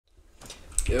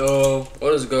Yo,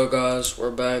 what is good, guys? We're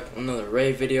back with another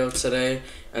raid video today,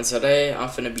 and today I'm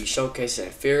finna be showcasing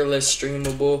Fearless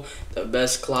Streamable, the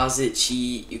best closet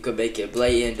cheat. You could make it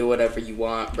blatant, do whatever you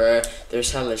want, bruh.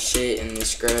 There's hella shit in the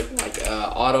script, like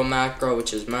auto macro,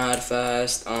 which is mad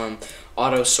fast,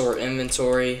 auto sort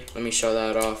inventory, let me show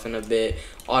that off in a bit,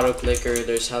 auto clicker,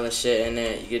 there's hella shit in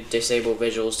it. You could disable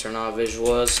visuals, turn off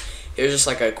visuals. Here's just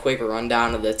like a quick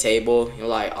rundown of the table. You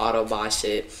like auto buy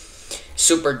shit.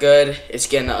 Super good. It's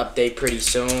getting an update pretty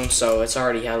soon, so it's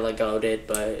already hella goated,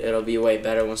 but it'll be way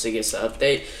better once it gets the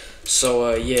update.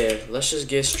 So yeah, let's just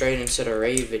get straight into the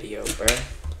raid video, bruh.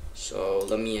 So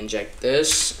let me inject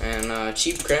this, and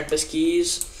cheap Krampus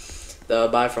keys, the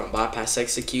Byfron bypass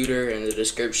executor in the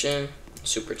description,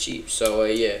 super cheap. So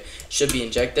yeah, should be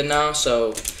injected now.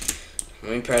 So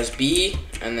let me press B,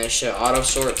 and then should auto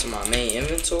sort to my main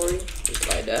inventory, just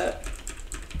like that.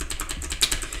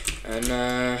 And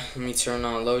let me turn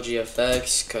on low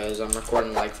GFX because I'm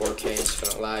recording like 4K. It's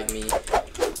gonna lag me.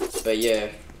 But yeah,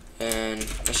 and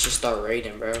let's just start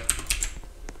raiding, bro. Let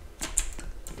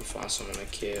me find someone to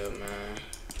kill, man.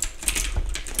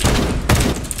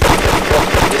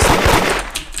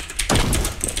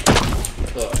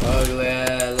 Look, ugly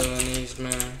ass little knees,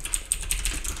 man.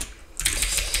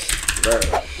 Bro.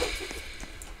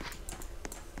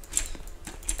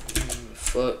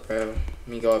 Foot, bro. Let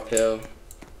me go uphill.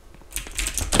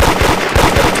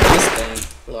 This thing,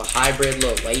 little hybrid,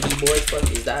 little lady boy, fuck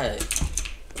is that?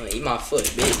 Eat my foot,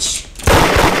 bitch.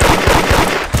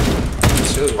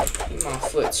 Eat my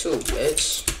foot too,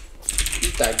 bitch.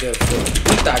 Eat that good foot.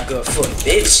 Eat that good foot,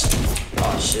 bitch.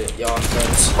 Oh shit, y'all,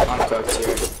 I'm cooked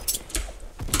here.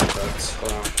 Cooked.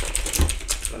 Hold on.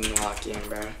 Let me lock in,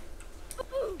 bro.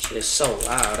 Shit is so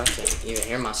loud, I can't even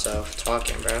hear myself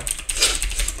talking, bro.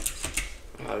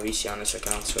 I'll have VC on this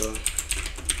account too.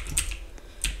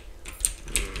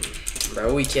 Bro,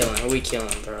 who we killing? Who we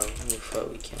killing, bro? Who the fuck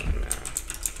we killing now?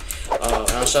 Oh,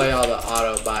 and I'll show y'all the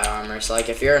auto buy armor. So, like,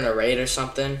 if you're in a raid or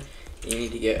something, you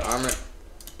need to get armor.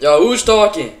 Yo, who's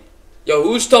talking? Yo,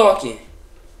 who's talking?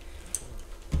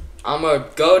 I'm a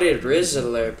goated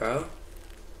Rizzler, bro.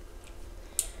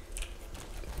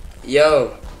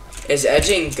 Yo, is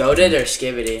edging goated or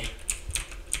skibbity?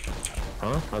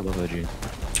 Huh? I love edging.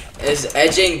 Is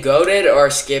edging goated or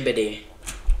skibbity?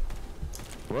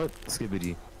 What?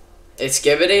 Skibbity. It's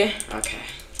skibbity? Okay.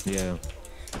 Yeah.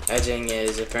 Edging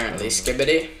is apparently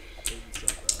skibbity.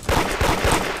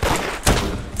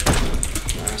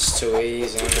 That's too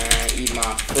easy, man. Eat my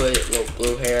foot, little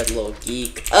blue-haired little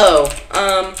geek. Oh,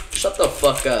 shut the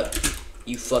fuck up,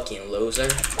 you fucking loser.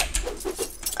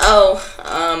 Oh,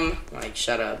 like,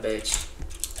 shut up, bitch.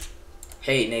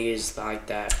 Hate niggas like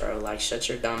that, bro. Like, shut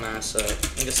your dumb ass up.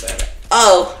 Nigga said it.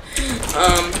 Oh,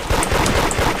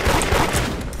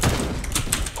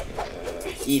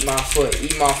 eat my foot.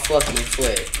 Eat my fucking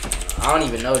foot. I don't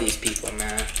even know these people,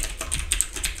 man.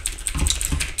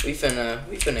 We finna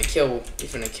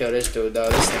kill this dude, though.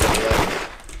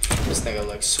 This nigga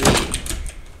look sweet.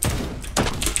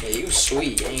 Yeah, you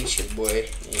sweet, ain't you, boy?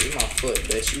 Yeah, eat my foot,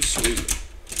 bitch. You sweet.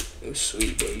 You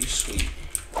sweet, boy. You sweet.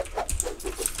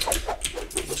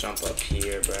 Jump up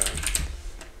here, bro.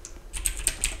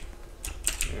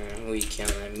 Man, who you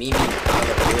killing? Meet me by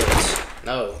the woods.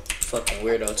 No. Fucking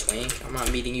weirdo twink. I'm not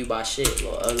meeting you by shit,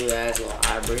 little ugly ass, little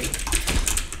hybrid.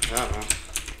 I don't know.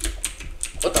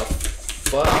 What the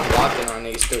fuck? I'm blocking on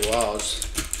niggas through walls.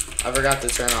 I forgot to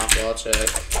turn off wall check.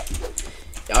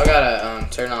 Y'all gotta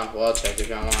turn off wall check if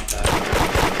y'all want that.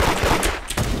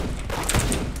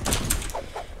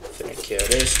 Finna kill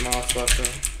this motherfucker.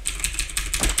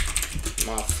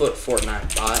 My foot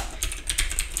Fortnite bot.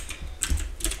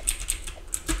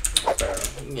 Bro,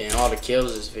 I'm getting all the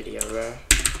kills this video, bro.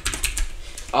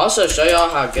 I'll also show y'all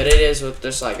how good it is with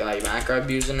just like macro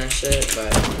abusing and shit,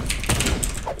 but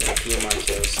a few more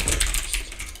kills.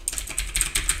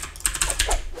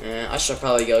 Yeah, I should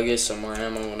probably go get some more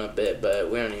ammo in a bit, but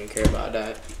we don't even care about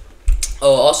that.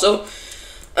 Oh, also,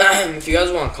 if you guys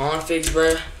want configs,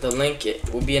 bro, the link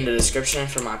will be in the description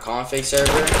for my config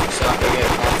server, so I can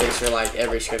get configs for like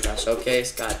every script I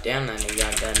showcase. God damn, that nigga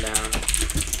got gunned down.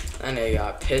 That nigga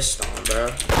got pissed on,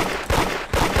 bro.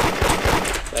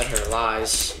 Let her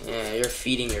lies. Yeah, you're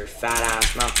feeding your fat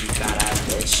ass mouth, you fat ass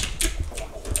bitch.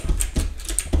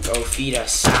 Go feed a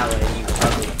salad, you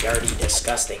ugly, dirty,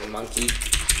 disgusting monkey.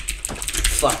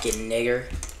 Fucking nigger.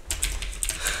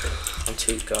 I'm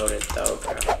too goated though,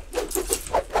 bro.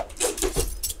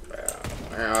 Bro,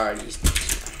 where are these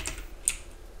niggas?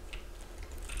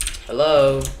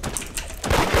 Hello?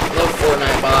 Hello,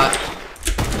 Fortnite bot.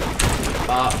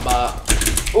 Bot.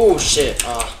 Oh shit.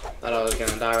 Oh. Thought I was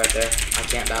gonna die right there. I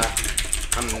can't die.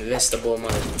 I'm an invisible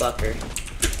motherfucker.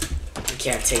 You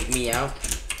can't take me out.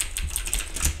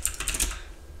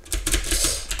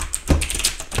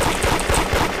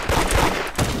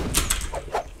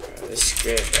 Bro, this is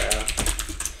good, bro.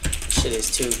 This shit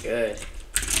is too good.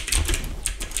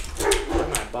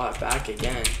 I bought back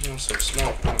again. You want some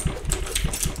smoke? Huh?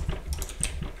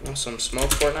 You want some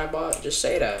smoke, Fortnite bot? Just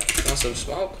say that. You want some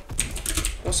smoke?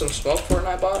 You want some smoke,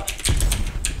 Fortnite bot?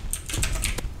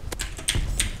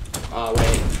 Oh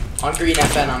wait. On Green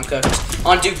FN, I'm cooked.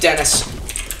 On Duke Dennis,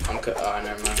 I'm cooked. Oh,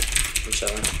 never mind. I'm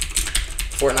chilling.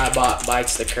 Fortnite bot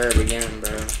bites the curb again,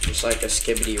 bro. Just like a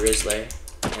skibbity Risley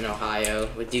in Ohio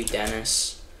with Duke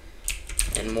Dennis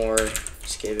and more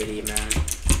skibbity, man.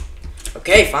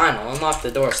 Okay, fine. I'll unlock the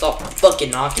door. Stop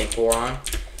fucking knocking, Poron.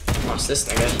 Watch this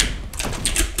nigga.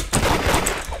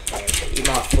 Eat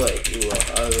my foot, you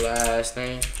ugly ass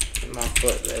thing. Eat my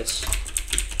foot, bitch.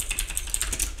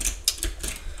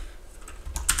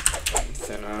 I'm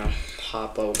finna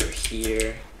hop over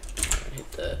here.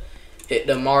 Hit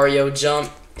the Mario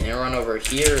jump and run over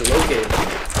here. Look at it.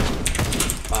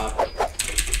 Pop.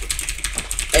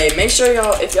 Hey, make sure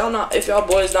y'all, if y'all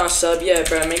boys not sub yet,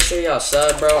 bro, make sure y'all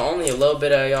sub, bro. Only a little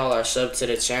bit of y'all are sub to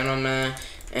the channel, man.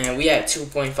 And we at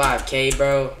 2.5K,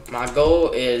 bro. My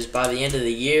goal is by the end of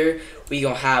the year, we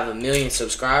gonna have 1 million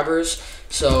subscribers.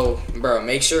 So, bro,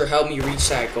 make sure help me reach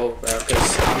that goal, bro,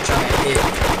 because I'm trying to hit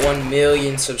 1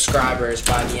 million subscribers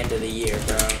by the end of the year,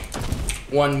 bro.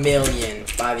 1 million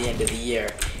by the end of the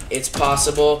year. It's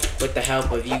possible with the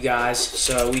help of you guys,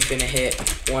 so we finna hit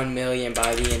 1 million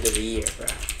by the end of the year, bro.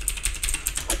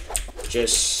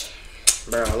 Just,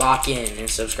 bro, lock in and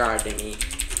subscribe to me,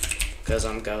 because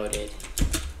I'm goated.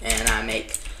 And I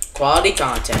make quality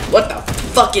content. What the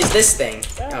fuck is this thing?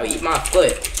 Yo, eat my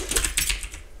foot.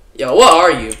 Yo, what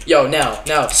are you? Yo,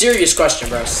 no. Serious question,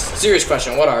 bro. Serious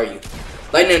question. What are you?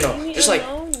 Like, no. Just like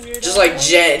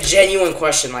genuine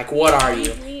question. Like, what are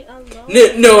you?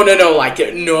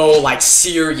 No. Like,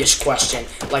 serious question.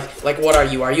 Like, what are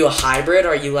you? Are you a hybrid?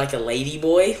 Are you like a lady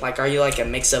boy? Like, are you like a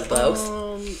mix of both?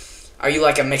 Are you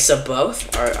like a mix of both?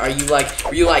 Or were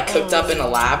you like cooked up in a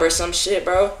lab or some shit,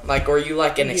 bro? Like, were you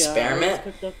like an experiment? I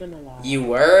was cooked up in a lab. You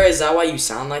were? Is that why you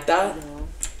sound like that?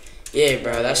 Yeah,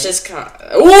 bro. That's just kind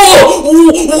of. Whoa!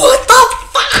 What the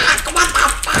fuck? What the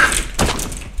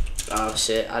fuck? Oh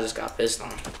shit! I just got pissed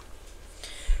on.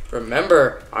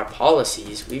 Remember our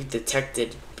policies. We've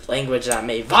detected language that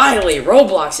may violate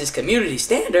Roblox's community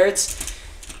standards.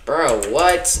 Bro,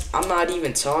 what? I'm not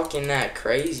even talking that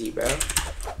crazy, bro.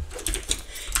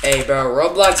 Hey, bro,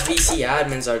 Roblox VC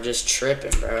admins are just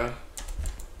tripping, bro.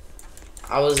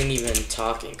 I wasn't even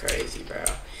talking crazy, bro.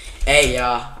 Hey,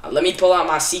 y'all, let me pull out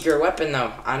my secret weapon,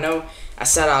 though. I know I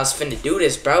said I was finna do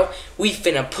this, bro. We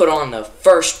finna put on the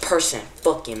first-person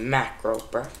fucking macro,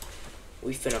 bro.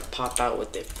 We finna pop out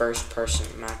with the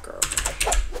first-person macro,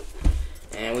 bro.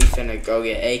 And we finna go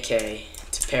get AK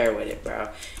to pair with it, bro.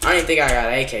 I don't even think I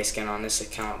got AK skin on this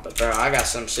account, but bro, I got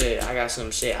some shit. Type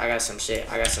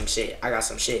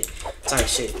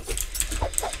shit.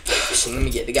 So let me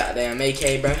get the goddamn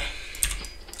AK, bro.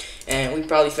 And we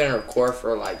probably finna record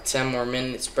for like 10 more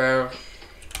minutes, bro.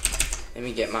 Let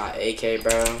me get my AK,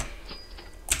 bro.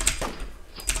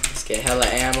 Let's get hella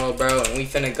ammo, bro. And we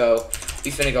finna go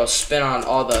spin on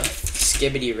all the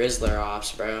skibbity Rizzler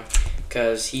ops, bro.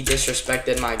 Cause he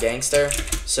disrespected my gangster,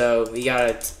 so we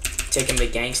gotta take him to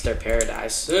gangster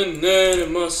paradise. And then it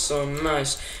must some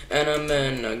nice, and I'm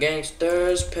in a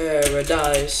gangster's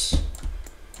paradise.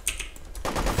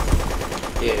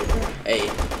 Yeah, bro. Hey,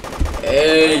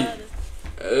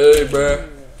 bro.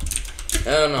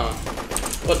 Hell no.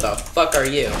 What the fuck are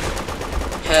you?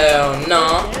 Hell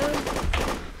no.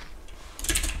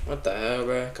 What the hell,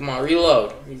 bro? Come on,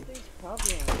 reload.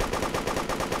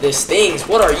 This thing's.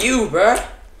 What are you, bruh?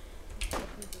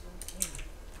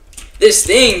 This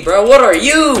thing, bro. What are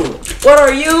you? What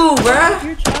are you, bruh?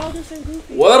 You're childish and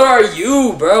goofy. What are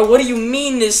you, bro? What do you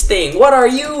mean this thing? What are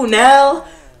you, Nell?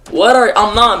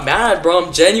 I'm not mad, bro.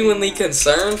 I'm genuinely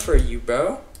concerned for you,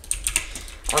 bro.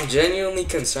 I'm genuinely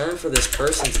concerned for this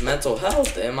person's mental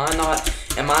health. Am I not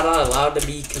allowed to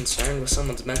be concerned with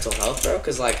someone's mental health, bro?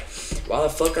 Cause like, why the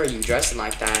fuck are you dressing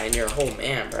like that and you're a whole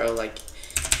man, bro? Like,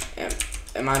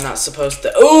 am I not supposed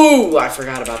to? Ooh, I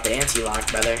forgot about the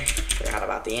anti-lock, brother. Forgot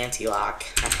about the anti-lock.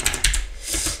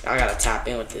 I gotta tap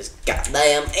in with this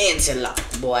goddamn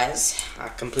anti-lock, boys. I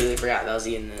completely forgot that was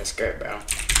even in the script, bro.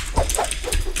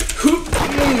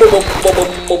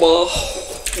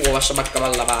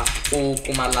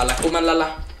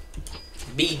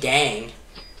 B-dang.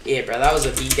 Yeah, bro, that was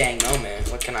a B-dang moment.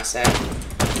 What can I say?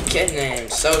 Kid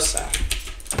named Sosa.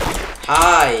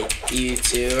 Hi,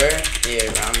 YouTuber. Here,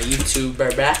 I'm a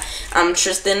YouTuber, bruh. I'm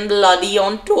Tristan Bloody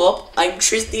on top. I'm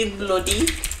Tristan Bloody.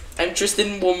 I'm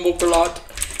Tristan Bomboclot.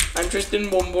 I'm Tristan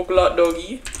Bomboclot,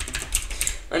 doggy.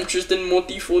 I'm Tristan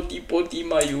Moti Foti Poti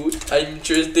my youth. I'm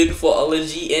Tristan for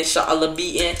allergy and sha'ala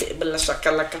beatin'. Bala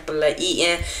shakala kapala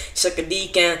eatin'. Sucka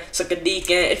deacon,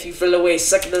 if you feel away,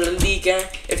 suck the deacon.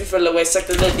 If you feel away, suck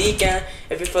the deacon.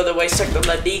 If you feel away, suck the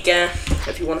deacon.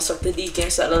 If you wanna suck the deacon,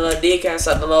 suck the deacon,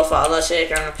 suck the love for all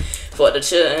chicken. For the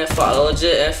chicken, for a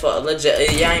legit, and for a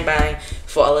legit yang bang.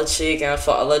 For a chicken,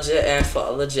 for a legit, and for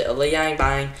a legit yang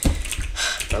bang.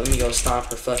 Bro, let me go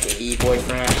stomp her fucking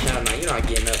boyfriend. Hell no, you're not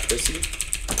getting up, pussy.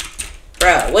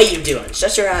 Bro, what you doing?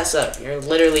 Shut your ass up. You're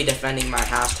literally defending my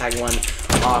hashtag 1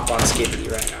 off on Skibbity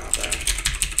right now,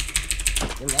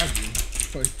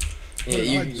 bro.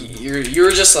 Yeah,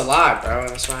 you're just alive, bro.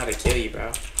 That's why I had to kill you,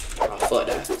 bro. Oh, fuck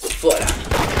that. Fuck that.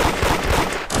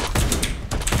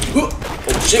 Oh,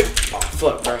 shit. Oh,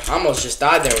 fuck, bro. I almost just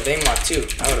died there with Aimlock, too.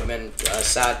 That would have been a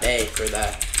sad day for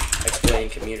that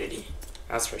exploiting community.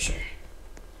 That's for sure.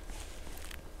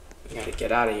 We gotta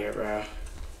get out of here, bro.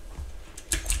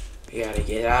 We gotta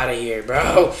get out of here,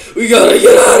 bro. We gotta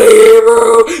get out of here,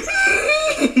 bro.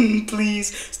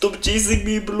 Please, stop chasing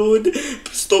me, blood.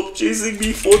 Stop chasing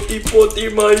me, 40,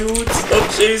 my youth.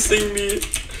 Stop chasing me.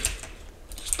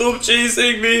 Stop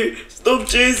chasing me. Stop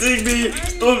chasing me.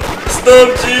 Stop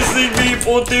chasing me,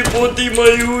 40, my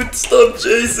youth. Stop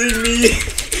chasing me.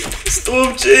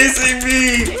 Stop chasing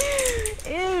me.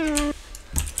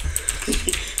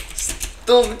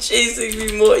 Stop chasing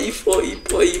me, Morty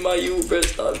 40, my you, bro.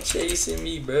 Stop chasing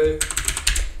me, bro.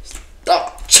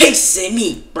 Stop chasing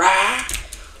me, bruh.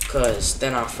 Cause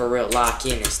then I'll for real lock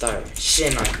in and start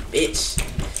shitting on you, bitch.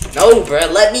 No, bro,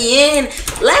 let me in.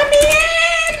 Let me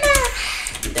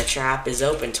in. The trap is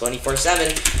open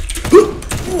 24/7.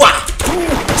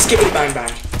 Skip it, bang,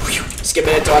 bang. Skip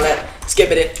it, toilet.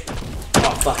 Skip it.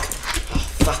 Oh, fuck. Oh,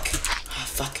 fuck. Oh,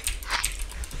 fuck.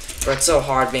 Bro, it's so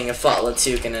hard being a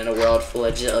Futlatukin in a world full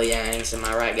of Jilliangs. Am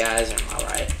I right, guys? Or am I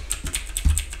right?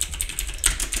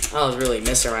 I was really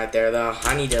missing right there, though.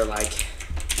 I need to, like,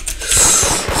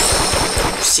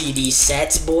 CD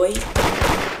sets, boy. He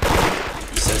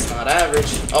says not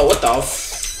average. Oh, what the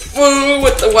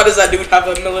what does that dude have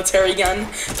a military gun?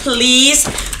 Please?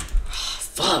 Oh,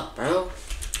 fuck, bro.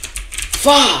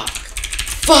 Fuck,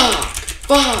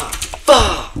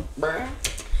 bro.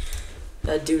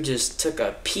 That dude just took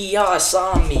a PS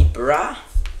on me, bruh.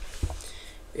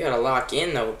 We gotta lock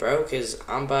in, though, bro, because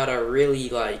I'm about to really,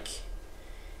 like,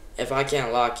 if I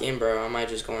can't lock in, bro, I might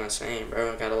just go insane,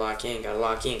 bro. Gotta lock in, gotta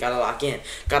lock in, gotta lock in,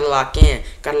 gotta lock in,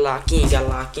 gotta lock in, gotta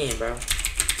lock in, bro.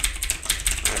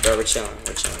 Alright, bro, we're chilling.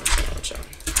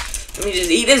 Let me just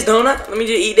eat this donut. Let me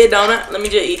just eat that donut.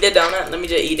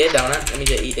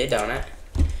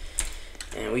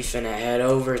 And we finna head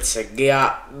over to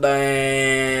goddamn.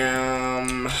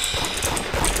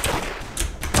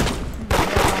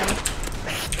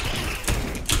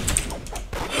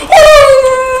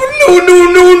 Oh no!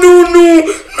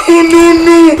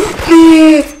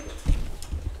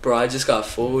 Bro, I just got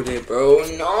folded, bro.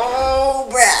 No,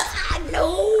 bro.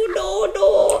 No.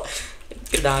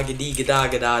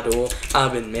 Gada-gada-do.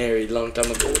 I've been married long time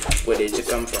ago. Where did you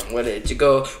come from? Where did you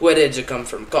go? Where did you come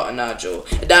from? Cotton Eye Joe.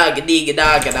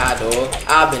 Da-gada-gada-do.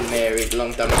 I've been married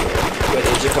long time ago. Where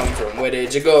did you come from? Where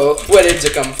did you go? Where did you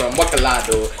come from?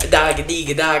 Wakalado.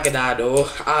 Da-gada-gada-do.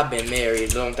 I've been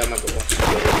married long time ago. Where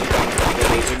did you come from? Where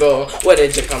did you go? Where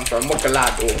did you come from?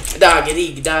 Wakalado.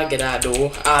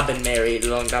 Da-gada-gada-do. I've been married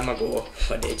long time ago.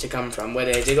 Where did you come from? Where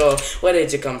did you go? Where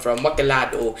did you come from?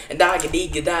 Wakalado.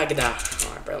 Da-gada-gada-gada.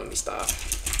 Alright, bro, let me stop.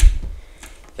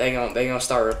 They gonna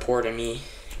start reporting me.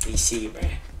 VC, bro.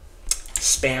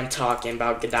 Spam talking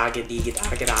about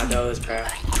gada-gada-gada-gada-dos, bro.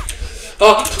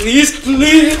 Oh, please.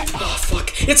 Oh, fuck.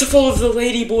 It's full of the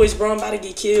lady boys, bro. I'm about to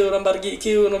get killed.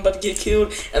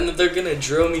 And then they're gonna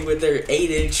drill me with their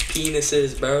 8-inch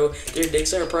penises, bro. Their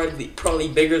dicks are probably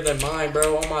bigger than mine,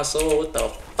 bro. On my soul. What the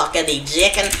fuck are they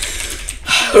jicking?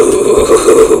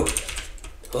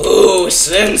 Oh,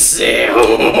 sensei.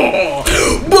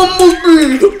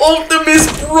 Bumblebee. Optimus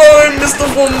Prime, Mr.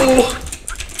 Bumble.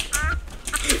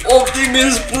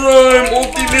 Optimus Prime.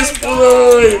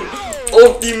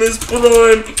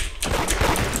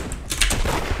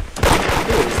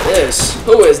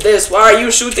 Who is this? Why are you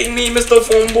shooting me, Mr.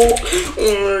 Fumble?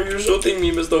 Why are you shooting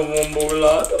me, Mr. Fumble,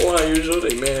 lad? Why are you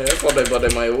shooting me? I thought I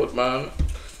bought my old man.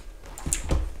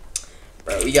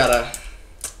 Bro, we gotta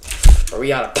Or we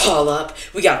gotta pull up.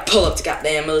 We gotta pull up the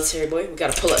goddamn military boy. We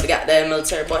gotta pull up the goddamn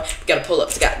military boy. We gotta pull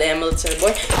up the goddamn military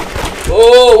boy.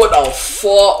 Oh, what the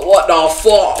fuck? What the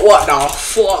fuck? What the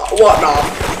fuck? What the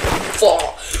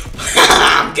fuck?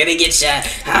 I'm gonna get ya.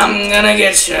 I'm gonna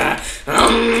get ya.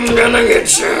 I'm gonna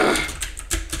get ya.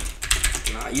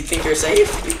 Nah, you think you're safe?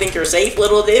 You think you're safe,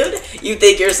 little dude? You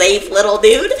think you're safe, little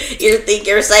dude? You think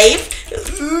you're safe?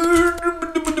 Oh,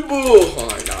 no.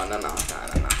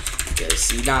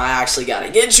 See, now I actually gotta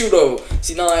get you, though.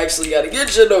 See, now I actually gotta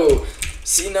get you, though.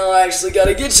 See, now I actually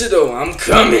gotta get you, though. I'm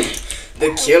coming.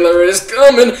 The killer is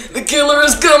coming. The killer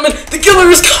is coming. The killer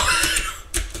is coming.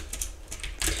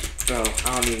 Bro,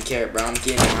 I don't even care, bro. I'm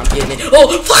getting it.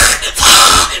 Oh,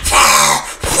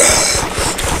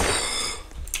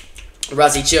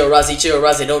 Rozzy, chill. Rozzy,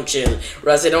 don't chill.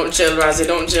 Rozzy, don't chill. Rozzy,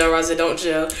 don't chill. Rozzy, don't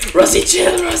chill. Rozzy,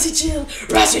 chill. Rozzy, chill.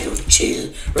 Rozzy, don't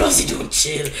chill. Rozzy, don't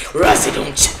chill. Rozzy,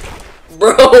 don't chill.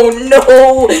 Bro,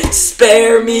 no!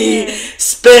 Spare me!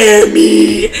 Spare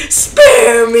me!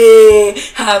 Spare me!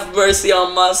 Have mercy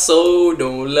on my soul.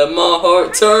 Don't let my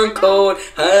heart turn cold.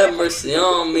 Have mercy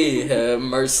on me. Have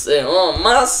mercy on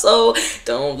my soul.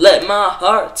 Don't let my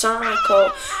heart turn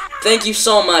cold. Thank you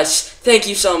so much. Thank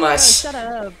you so much. Oh, shut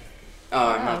up.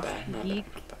 Oh, my bad.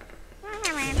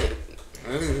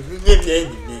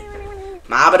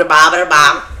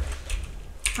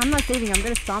 I'm not saving. I'm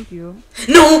gonna stomp you.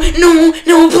 No, please.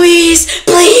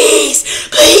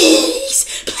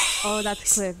 Oh,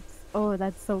 that's clip. Oh,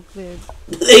 that's so clip.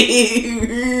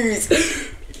 Please.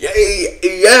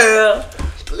 Yeah.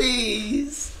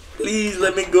 Please,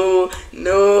 let me go.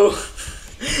 No.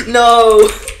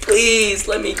 Please,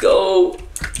 let me go.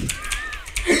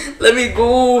 Let me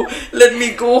go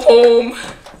home.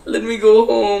 Let me go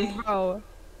home. Bro.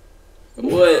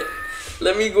 What?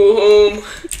 Let me go home.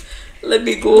 Let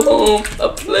me go home. A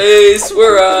place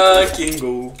where I can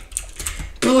go.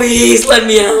 Please let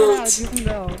me out. You can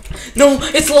go. No,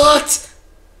 it's locked.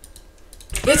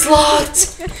 It's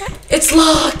locked. It's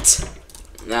locked.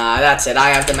 Nah, that's it. I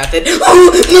have the method.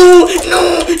 Oh, no.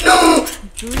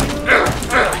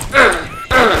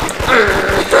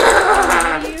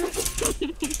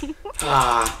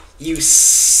 Ah, you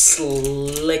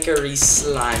slickery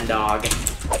slime dog.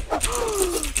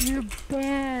 You're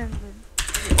banned.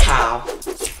 How?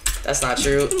 That's not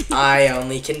true. I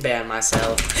only can ban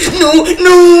myself. No.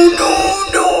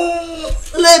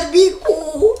 Let me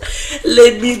go.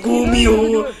 Let me go,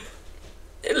 mijo.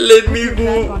 Let me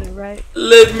go.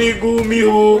 Let me go,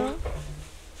 mijo.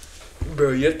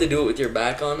 Bro, you have to do it with your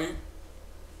back on it?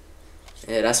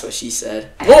 Yeah, that's what she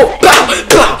said. Oh, pow.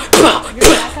 Your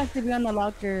back has to be on the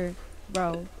locker,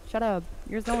 bro. Shut up.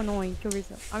 You're so annoying. Kill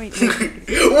yourself. I mean,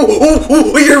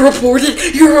 oh, you're reported,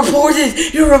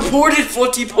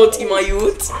 Footy Potty, my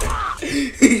youth.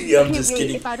 Yeah, I'm just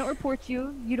kidding. If I don't report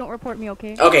you, you don't report me,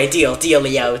 okay? Okay,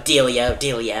 dealio.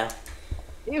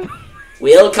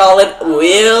 We'll call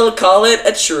it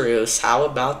a truce. How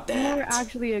about that? You're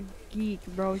actually a geek,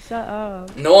 bro. Shut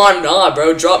up. No, I'm not,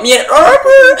 bro. Drop me at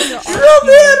armor.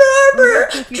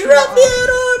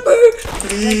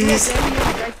 Please.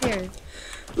 Right there.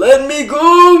 Let me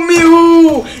go,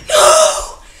 Mew.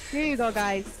 No. Here you go,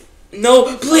 guys.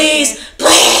 No, please.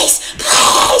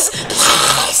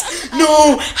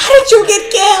 No. How did you get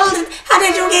killed? How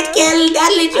did you get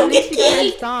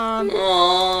killed?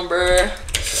 Oh, bruh.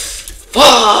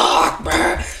 Fuck,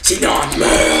 bruh. See, now I'm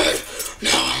mad.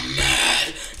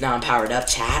 Now I'm powered up,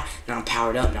 chat. Now I'm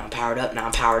powered up.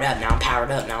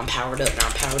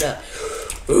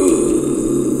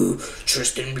 Ooh,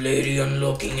 Tristan Blady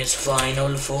unlocking his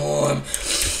final form.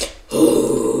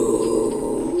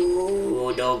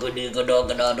 Ooh,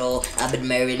 dogga-digga-dogga-dogga. I've been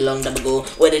married a long time ago.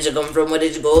 Where did you come from? I've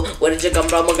been married a long time ago. Where did you come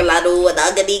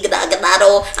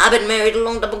from? I've been married a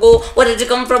long time ago.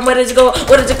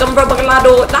 Where did you come from?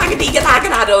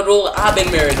 I've been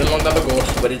married a long time ago.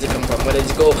 Where did you come from? I've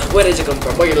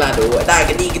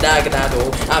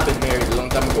been married a long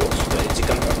time ago.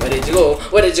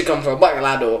 Where did you come from?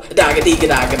 I've been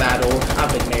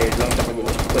married a long time ago.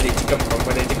 Where did you come from?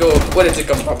 Where did you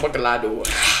come from?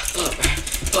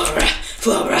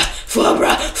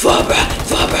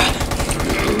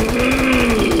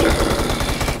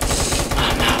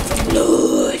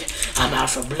 I'm out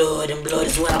for blood, and blood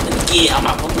is what I'm gonna get. I'm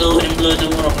out for blood, and blood is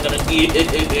what I'm gonna get.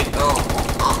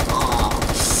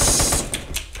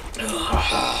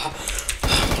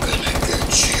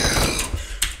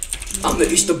 I'm I'm the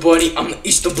Easter bunny. I'm the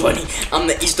Easter bunny. I'm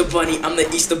the Easter bunny. I'm the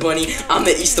Easter bunny. I'm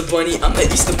the Easter bunny. I'm the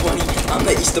Easter bunny. I'm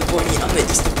the Easter bunny. I'm the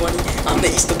Easter bunny. I'm the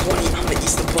Easter bunny. I'm the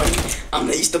Easter bunny. I'm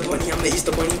the Easter bunny. I'm the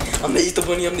Easter bunny. I'm the Easter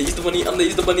bunny. I'm the Easter bunny. I'm the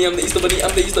Easter bunny. I'm the Easter bunny.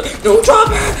 I'm the Easter. No,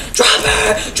 drop her. Drop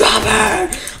her. Drop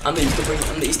her. I'm the Easter bunny.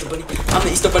 I'm the Easter bunny. I'm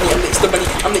the Easter bunny. I'm the Easter bunny.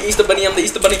 I'm the Easter bunny. I'm the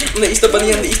Easter bunny. I'm the Easter bunny.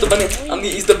 I'm the Easter bunny. I'm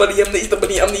the Easter bunny. I'm the Easter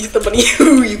bunny. I'm the Easter bunny.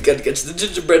 You can catch the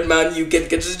gingerbread man. You can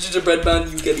catch the gingerbread man.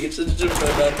 You can catch the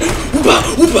gingerbread man. Ooba,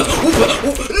 ooba, ooba,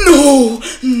 ooba. No,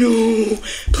 no,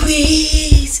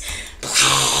 please,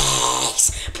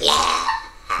 please, please.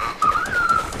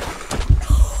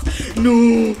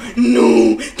 No,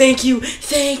 no, thank you,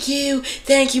 thank you,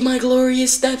 thank you, my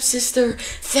glorious stepsister.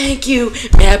 Thank you.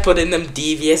 May I put in them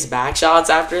devious back shots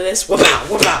after this? Whoop-ow,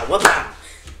 whoop-ow, whoop-ow.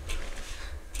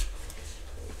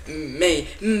 May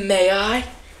I?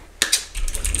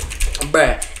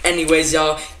 Bruh. Anyways,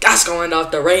 y'all, that's going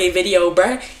off the Ray video,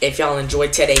 bruh. If y'all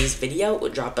enjoyed today's video,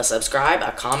 drop a subscribe,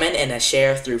 a comment, and a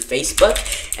share through Facebook.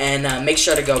 And make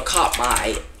sure to go cop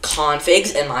my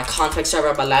configs in my config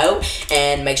server below.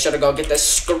 And make sure to go get the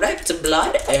script,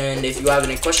 blood. And if you have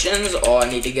any questions or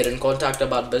need to get in contact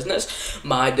about business,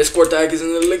 my Discord tag is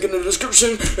in the link in the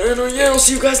description. And yeah, I'll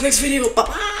see you guys next video.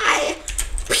 Bye-bye.